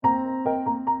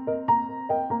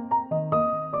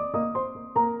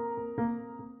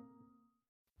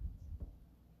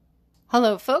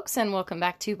Hello, folks, and welcome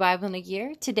back to Bible in a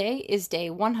Year. Today is day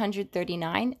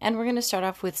 139, and we're going to start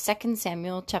off with 2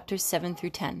 Samuel chapters 7 through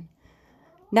 10.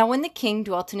 Now when the king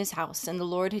dwelt in his house, and the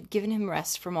Lord had given him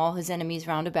rest from all his enemies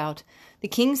round about, the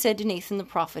king said to Nathan the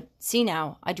prophet, See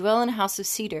now, I dwell in a house of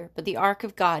cedar, but the ark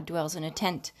of God dwells in a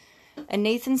tent. And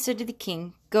Nathan said to the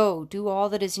king, Go, do all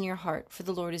that is in your heart, for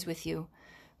the Lord is with you.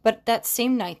 But that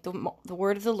same night the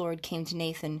word of the Lord came to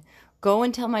Nathan, Go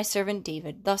and tell my servant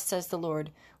David, Thus says the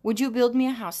Lord, Would you build me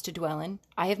a house to dwell in?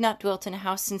 I have not dwelt in a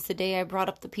house since the day I brought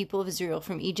up the people of Israel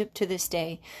from Egypt to this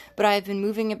day, but I have been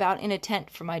moving about in a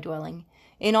tent for my dwelling.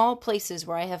 In all places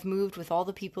where I have moved with all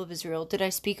the people of Israel, did I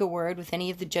speak a word with any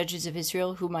of the judges of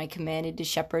Israel, whom I commanded to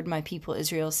shepherd my people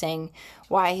Israel, saying,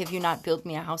 Why have you not built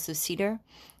me a house of cedar?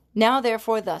 Now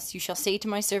therefore thus you shall say to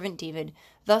my servant David,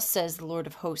 Thus says the Lord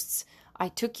of hosts, I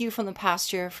took you from the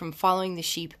pasture, from following the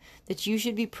sheep, that you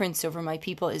should be prince over my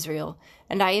people Israel.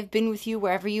 And I have been with you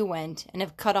wherever you went, and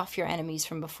have cut off your enemies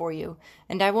from before you.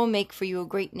 And I will make for you a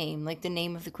great name, like the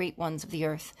name of the great ones of the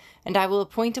earth. And I will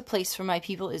appoint a place for my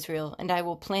people Israel, and I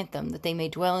will plant them, that they may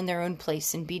dwell in their own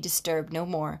place, and be disturbed no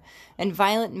more. And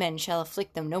violent men shall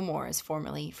afflict them no more as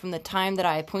formerly, from the time that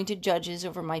I appointed judges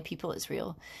over my people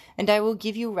Israel. And I will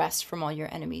give you rest from all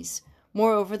your enemies.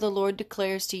 Moreover, the Lord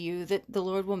declares to you that the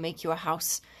Lord will make you a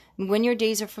house. And when your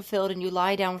days are fulfilled and you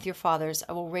lie down with your fathers,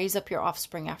 I will raise up your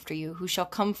offspring after you, who shall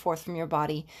come forth from your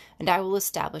body, and I will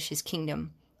establish his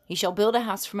kingdom. He shall build a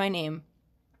house for my name,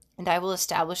 and I will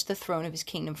establish the throne of his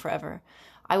kingdom forever.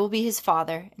 I will be his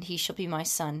father, and he shall be my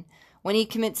son. When he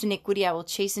commits iniquity, I will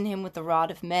chasten him with the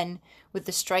rod of men, with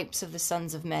the stripes of the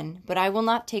sons of men. But I will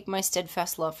not take my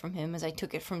steadfast love from him, as I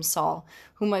took it from Saul,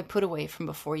 whom I put away from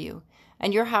before you.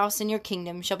 And your house and your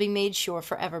kingdom shall be made sure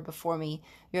forever before me.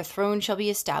 Your throne shall be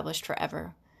established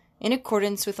forever. In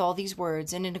accordance with all these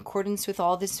words, and in accordance with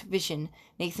all this vision,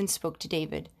 Nathan spoke to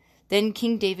David. Then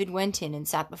King David went in and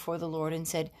sat before the Lord, and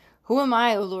said, Who am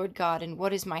I, O Lord God, and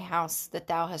what is my house, that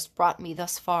thou hast brought me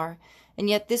thus far? And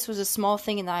yet this was a small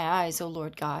thing in thy eyes, O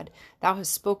Lord God. Thou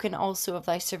hast spoken also of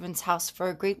thy servant's house for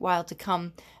a great while to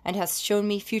come, and hast shown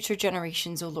me future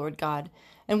generations, O Lord God.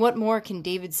 And what more can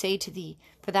David say to thee?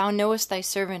 For thou knowest thy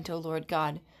servant, O Lord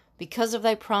God. Because of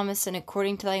thy promise, and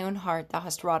according to thy own heart, thou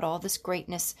hast wrought all this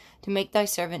greatness, to make thy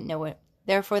servant know it.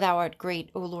 Therefore thou art great,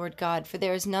 O Lord God, for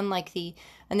there is none like thee,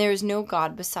 and there is no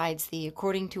God besides thee,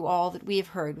 according to all that we have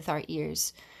heard with our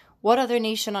ears. What other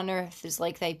nation on earth is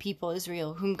like thy people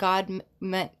Israel, whom God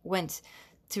went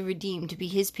to redeem to be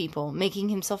his people, making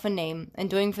himself a name, and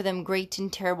doing for them great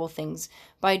and terrible things,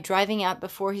 by driving out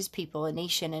before his people a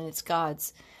nation and its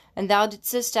gods? And thou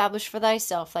didst establish for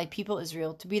thyself thy people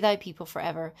Israel to be thy people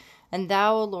forever, and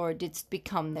thou, O Lord, didst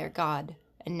become their God.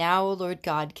 And now, O Lord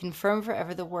God, confirm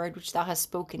forever the word which thou hast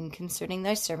spoken concerning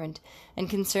thy servant, and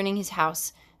concerning his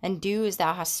house, and do as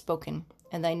thou hast spoken.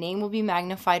 And thy name will be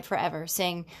magnified forever,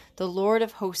 saying, The Lord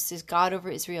of hosts is God over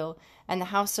Israel, and the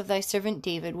house of thy servant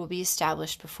David will be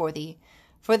established before thee.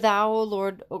 For thou, O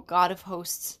Lord, O God of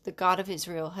hosts, the God of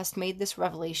Israel, hast made this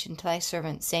revelation to thy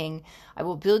servant, saying, I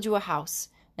will build you a house.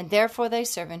 And therefore thy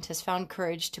servant has found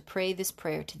courage to pray this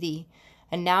prayer to thee.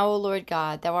 And now, O Lord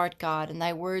God, thou art God, and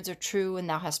thy words are true, and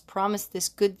thou hast promised this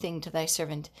good thing to thy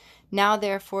servant. Now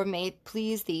therefore may it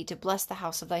please thee to bless the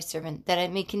house of thy servant, that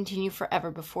it may continue forever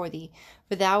before thee.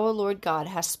 For thou, O Lord God,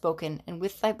 hast spoken, and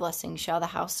with thy blessing shall the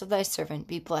house of thy servant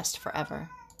be blessed forever.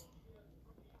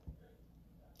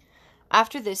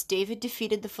 After this David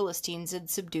defeated the Philistines and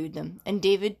subdued them, and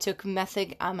David took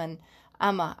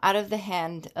Amma out of the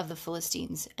hand of the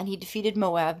Philistines, and he defeated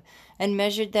Moab, and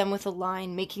measured them with a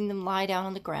line, making them lie down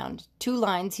on the ground. 2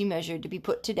 lines he measured to be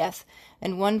put to death,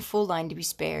 and 1 full line to be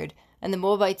spared. And the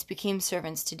Moabites became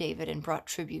servants to David, and brought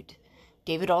tribute.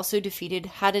 David also defeated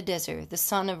Hadadezer, the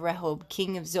son of Rehob,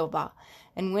 king of Zobah,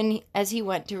 as he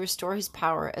went to restore his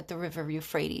power at the river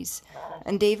Euphrates.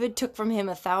 And David took from him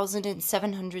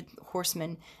 1,700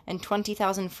 horsemen, and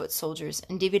 20,000 foot soldiers,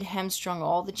 and David hamstrung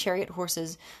all the chariot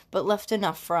horses, but left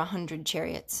enough for 100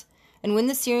 chariots. And when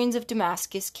the Syrians of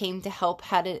Damascus came to help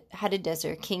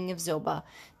Hadadezer, king of Zobah,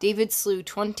 David slew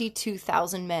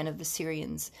 22,000 men of the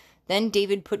Syrians. Then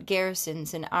David put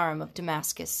garrisons in Aram of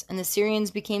Damascus, and the Syrians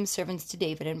became servants to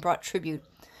David and brought tribute.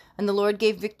 And the Lord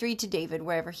gave victory to David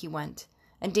wherever he went.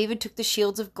 And David took the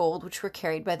shields of gold which were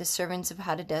carried by the servants of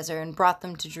Hadadezer, and brought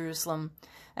them to Jerusalem.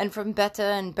 And from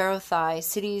Betah and Berothai,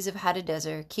 cities of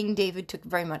Hadadezer, King David took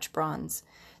very much bronze.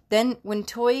 Then, when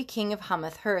Toi, king of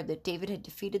Hamath, heard that David had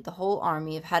defeated the whole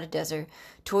army of Hadadezer,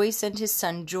 Toi sent his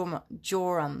son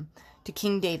Joram to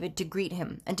King David to greet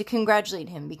him and to congratulate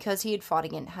him because he had fought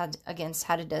against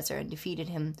Hadadezer and defeated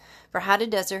him. For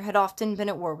Hadadezer had often been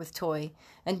at war with Toi,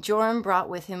 and Joram brought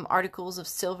with him articles of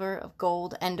silver, of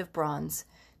gold, and of bronze.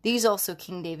 These also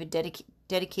King David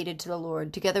dedicated to the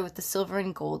Lord, together with the silver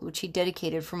and gold which he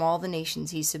dedicated from all the nations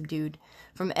he subdued,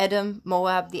 from Edom,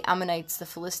 Moab, the Ammonites, the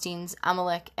Philistines,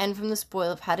 Amalek, and from the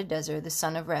spoil of Hadadezer, the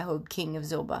son of Rehob, king of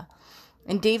Zobah.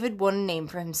 And David won a name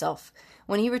for himself.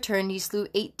 When he returned, he slew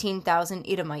 18,000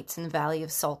 Edomites in the valley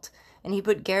of Salt, and he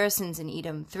put garrisons in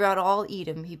Edom. Throughout all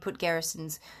Edom he put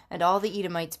garrisons, and all the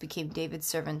Edomites became David's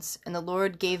servants, and the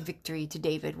Lord gave victory to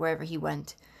David wherever he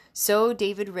went. So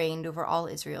David reigned over all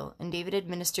Israel, and David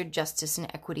administered justice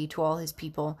and equity to all his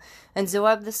people. And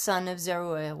Joab the son of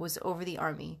Zeruiah was over the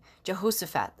army.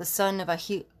 Jehoshaphat the son of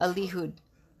Ahilud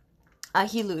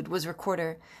was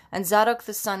recorder, and Zadok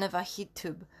the son of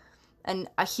Ahitub and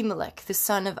Ahimelech the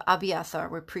son of Abiathar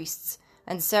were priests,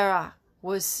 and Sarah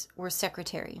were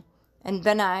secretary. And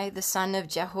Benai the son of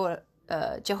Jehoiada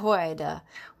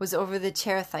was over the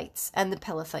Cherethites and the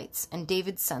Pelethites, and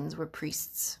David's sons were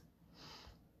priests.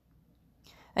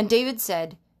 And David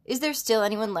said, Is there still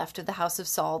anyone left of the house of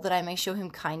Saul, that I may show him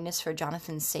kindness for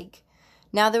Jonathan's sake?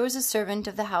 Now there was a servant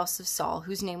of the house of Saul,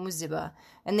 whose name was Ziba,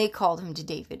 and they called him to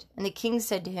David. And the king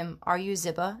said to him, Are you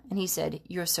Ziba? And he said,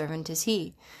 Your servant is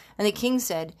he. And the king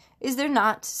said, Is there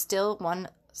not still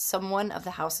someone of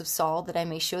the house of Saul, that I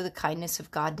may show the kindness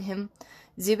of God to him?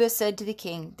 Ziba said to the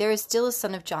king, There is still a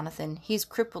son of Jonathan. He is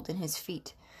crippled in his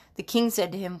feet. The king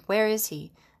said to him, Where is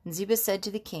he? And Ziba said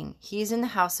to the king, He is in the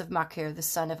house of Machir, the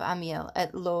son of Amiel,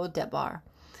 at Lo-debar.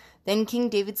 Then King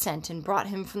David sent and brought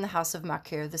him from the house of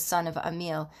Machir, the son of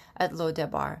Amiel, at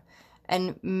Lo-debar.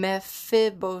 And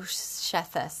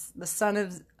Mephibosheth, the son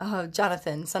of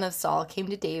Jonathan, son of Saul, came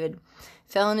to David,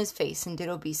 fell on his face, and did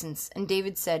obeisance. And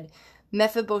David said,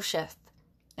 Mephibosheth.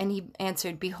 And he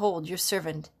answered, Behold, your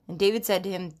servant. And David said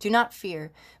to him, Do not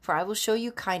fear, for I will show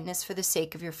you kindness for the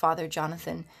sake of your father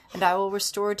Jonathan, and I will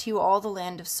restore to you all the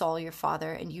land of Saul your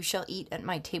father, and you shall eat at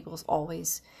my tables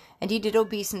always. And he did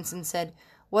obeisance and said,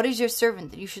 What is your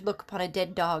servant, that you should look upon a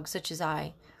dead dog such as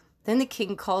I? Then the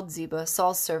king called Ziba,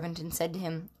 Saul's servant, and said to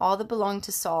him, All that belonged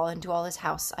to Saul and to all his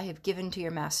house I have given to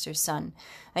your master's son.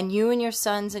 And you and your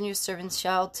sons and your servants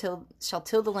shall till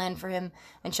the land for him,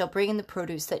 and shall bring in the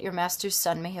produce, that your master's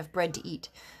son may have bread to eat.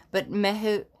 But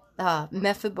Mephibosheth,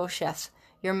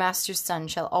 your master's son,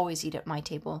 shall always eat at my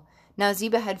table. Now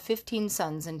Ziba had 15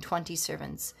 sons and 20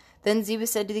 servants. Then Ziba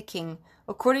said to the king,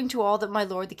 According to all that my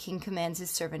lord the king commands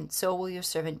his servant, so will your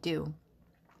servant do.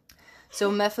 So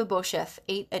Mephibosheth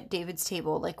ate at David's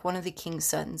table like one of the king's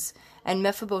sons. And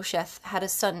Mephibosheth had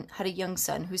a young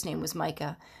son whose name was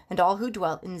Micah, and all who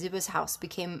dwelt in Ziba's house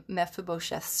became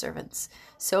Mephibosheth's servants.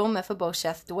 So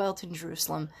Mephibosheth dwelt in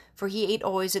Jerusalem, for he ate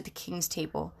always at the king's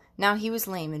table. Now he was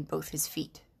lame in both his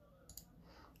feet.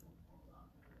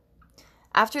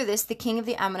 After this the king of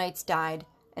the Ammonites died,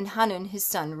 and Hanun his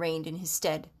son reigned in his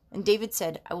stead. And David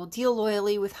said, I will deal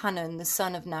loyally with Hanun the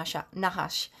son of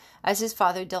Nahash, as his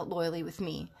father dealt loyally with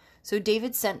me. So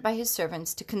David sent by his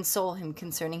servants to console him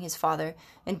concerning his father,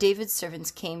 and David's servants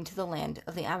came to the land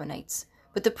of the Ammonites.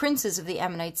 But the princes of the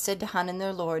Ammonites said to Hanun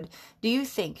their lord, Do you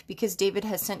think, because David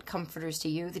has sent comforters to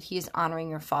you, that he is honoring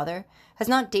your father? Has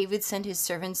not David sent his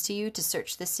servants to you to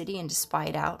search the city and to spy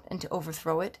it out, and to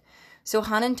overthrow it? So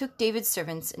Hanun took David's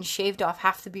servants, and shaved off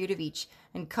half the beard of each,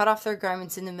 and cut off their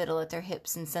garments in the middle at their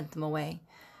hips, and sent them away.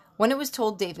 When it was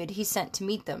told David, he sent to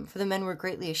meet them, for the men were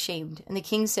greatly ashamed. And the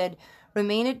king said,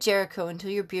 Remain at Jericho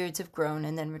until your beards have grown,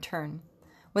 and then return.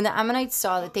 When the Ammonites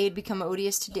saw that they had become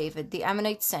odious to David, the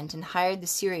Ammonites sent and hired the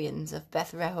Syrians of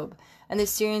Beth-rehob, and the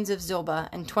Syrians of Zobah,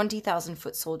 and 20,000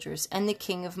 foot soldiers, and the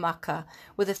king of Maacah,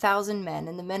 with 1,000 men,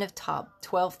 and the men of Tob,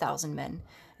 12,000 men.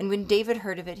 And when David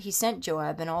heard of it, he sent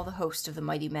Joab and all the host of the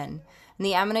mighty men. And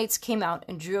the Ammonites came out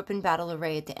and drew up in battle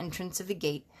array at the entrance of the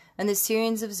gate, and the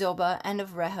Syrians of Zobah and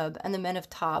of Rehob and the men of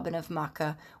Tob and of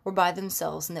Maacah were by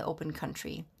themselves in the open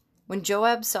country. When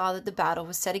Joab saw that the battle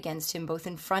was set against him both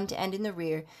in front and in the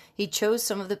rear, he chose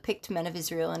some of the picked men of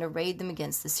Israel and arrayed them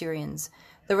against the Syrians.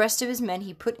 The rest of his men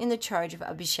he put in the charge of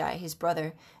Abishai his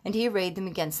brother, and he arrayed them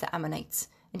against the Ammonites.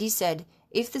 And he said,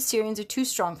 If the Syrians are too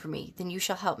strong for me, then you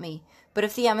shall help me. But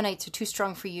if the Ammonites are too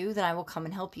strong for you, then I will come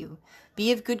and help you.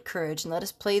 Be of good courage, and let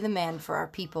us play the man for our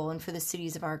people and for the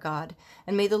cities of our God.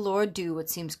 And may the Lord do what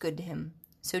seems good to him.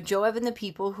 So Joab and the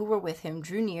people who were with him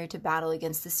drew near to battle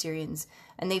against the Syrians,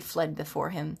 and they fled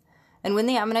before him. And when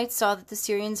the Ammonites saw that the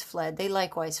Syrians fled, they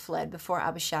likewise fled before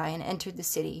Abishai and entered the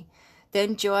city.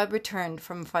 Then Joab returned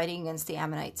from fighting against the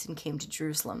Ammonites and came to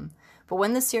Jerusalem. But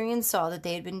when the Syrians saw that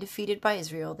they had been defeated by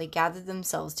Israel, they gathered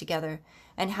themselves together.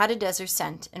 And Hadadezer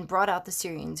sent and brought out the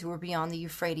Syrians who were beyond the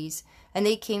Euphrates, and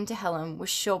they came to Helam with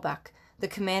Shobach, the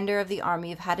commander of the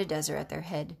army of Hadadezer, at their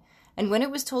head. And when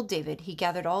it was told David, he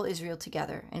gathered all Israel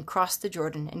together, and crossed the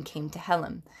Jordan, and came to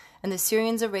Helam. And the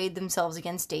Syrians arrayed themselves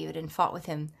against David, and fought with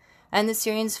him. And the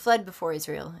Syrians fled before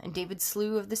Israel, and David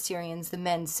slew of the Syrians the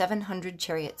men 700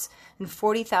 chariots, and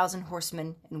 40,000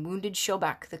 horsemen, and wounded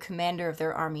Shobach, the commander of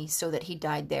their army, so that he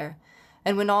died there.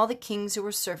 And when all the kings who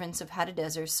were servants of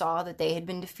Hadadezer saw that they had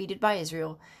been defeated by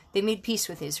Israel, they made peace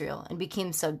with Israel, and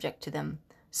became subject to them.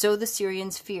 So the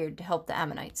Syrians feared to help the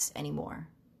Ammonites any more.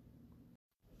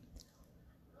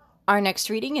 Our next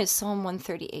reading is Psalm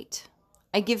 138.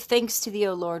 I give thanks to thee,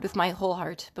 O Lord, with my whole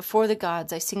heart. Before the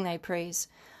gods I sing thy praise.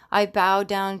 I bow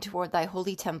down toward thy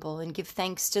holy temple, and give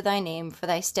thanks to thy name for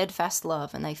thy steadfast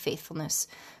love and thy faithfulness.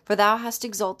 For thou hast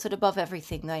exalted above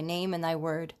everything thy name and thy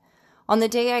word. On the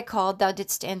day I called, thou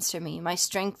didst answer me. My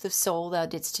strength of soul thou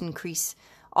didst increase.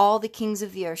 All the kings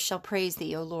of the earth shall praise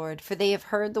thee, O Lord, for they have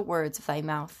heard the words of thy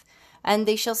mouth. And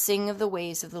they shall sing of the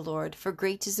ways of the Lord, for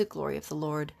great is the glory of the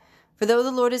Lord. For though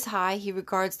the Lord is high, he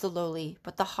regards the lowly,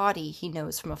 but the haughty he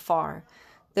knows from afar.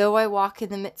 Though I walk in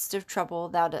the midst of trouble,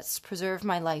 thou dost preserve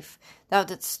my life. Thou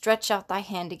dost stretch out thy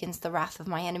hand against the wrath of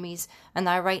my enemies, and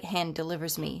thy right hand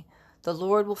delivers me. The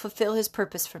Lord will fulfill his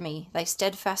purpose for me. Thy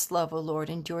steadfast love, O Lord,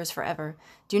 endures forever.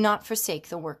 Do not forsake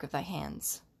the work of thy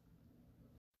hands.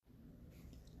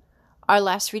 Our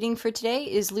last reading for today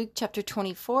is Luke chapter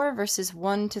 24, verses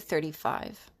 1 to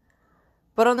 35.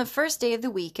 But on the first day of the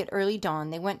week at early dawn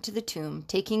they went to the tomb,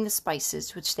 taking the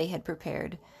spices which they had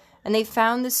prepared. And they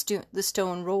found the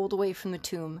stone rolled away from the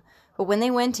tomb. But when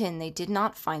they went in, they did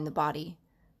not find the body.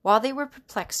 While they were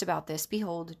perplexed about this,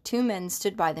 behold, 2 men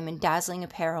stood by them in dazzling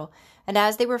apparel. And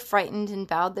as they were frightened and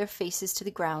bowed their faces to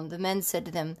the ground, the men said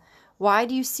to them, Why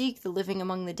do you seek the living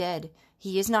among the dead?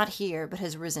 He is not here, but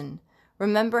has risen.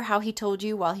 Remember how he told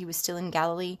you while he was still in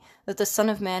Galilee, that the Son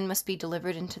of Man must be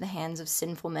delivered into the hands of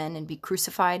sinful men and be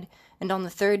crucified, and on the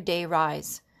 3rd day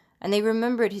rise. And they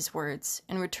remembered his words,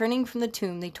 and returning from the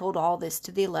tomb they told all this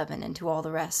to the 11 and to all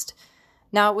the rest.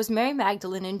 Now it was Mary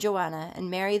Magdalene and Joanna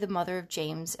and Mary the mother of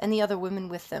James and the other women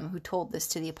with them who told this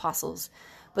to the apostles.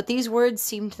 But these words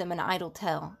seemed to them an idle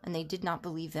tale, and they did not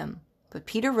believe them. But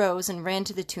Peter rose and ran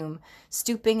to the tomb.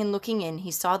 Stooping and looking in,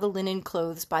 he saw the linen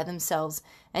clothes by themselves,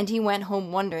 and he went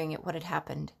home wondering at what had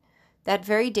happened. That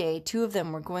very day 2 of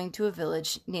them were going to a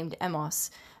village named Emmaus,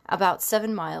 about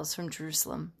 7 miles from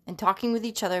Jerusalem, and talking with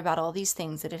each other about all these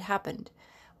things that had happened.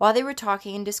 While they were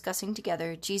talking and discussing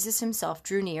together, Jesus himself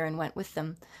drew near and went with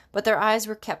them, but their eyes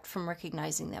were kept from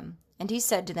recognizing them. And he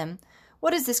said to them,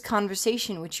 What is this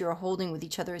conversation which you are holding with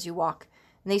each other as you walk?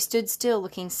 And they stood still,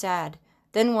 looking sad.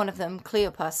 Then one of them,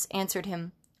 Cleopas, answered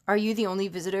him, Are you the only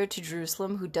visitor to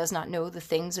Jerusalem who does not know the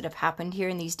things that have happened here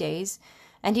in these days?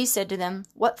 And he said to them,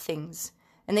 What things?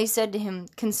 And they said to him,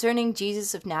 Concerning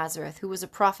Jesus of Nazareth, who was a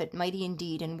prophet, mighty in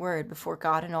deed and word before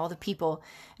God and all the people,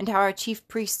 and how our chief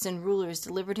priests and rulers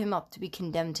delivered him up to be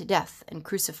condemned to death, and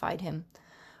crucified him.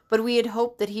 But we had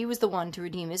hoped that he was the one to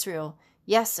redeem Israel.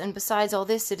 Yes, and besides all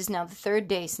this, it is now the 3rd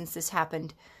day since this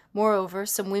happened. Moreover,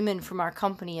 some women from our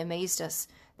company amazed us.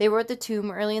 They were at the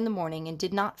tomb early in the morning, and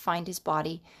did not find his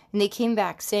body, and they came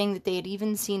back, saying that they had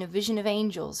even seen a vision of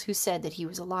angels, who said that he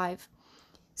was alive.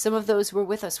 Some of those who were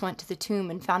with us went to the tomb,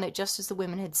 and found it just as the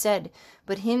women had said,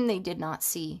 but him they did not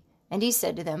see. And he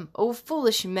said to them, O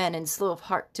foolish men and slow of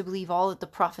heart to believe all that the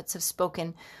prophets have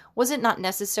spoken, was it not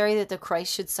necessary that the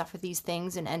Christ should suffer these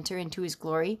things and enter into his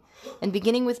glory? And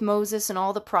beginning with Moses and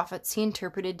all the prophets, he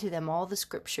interpreted to them all the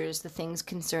scriptures, the things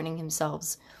concerning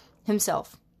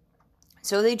himself.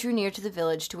 So they drew near to the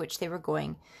village to which they were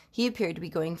going. He appeared to be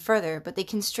going further, but they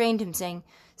constrained him, saying,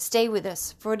 Stay with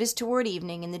us, for it is toward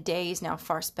evening, and the day is now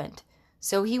far spent.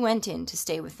 So he went in to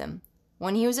stay with them.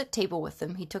 When he was at table with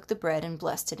them, he took the bread and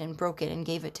blessed it and broke it and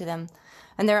gave it to them.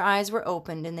 And their eyes were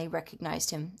opened, and they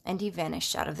recognized him, and he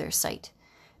vanished out of their sight.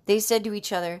 They said to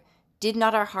each other, Did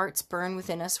not our hearts burn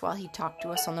within us while he talked to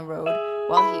us on the road,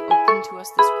 while he opened to us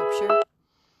the scripture?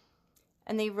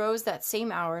 And they rose that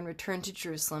same hour and returned to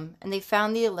Jerusalem, and they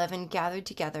found the 11 gathered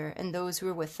together, and those who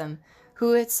were with them,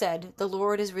 who had said, The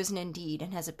Lord is risen indeed,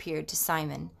 and has appeared to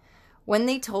Simon. When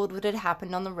they told what had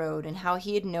happened on the road, and how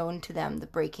he had known to them the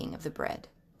breaking of the bread.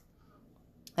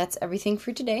 That's everything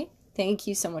for today. Thank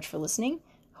you so much for listening.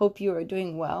 Hope you are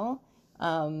doing well,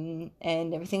 and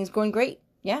everything is going great.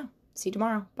 Yeah, see you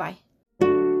tomorrow. Bye.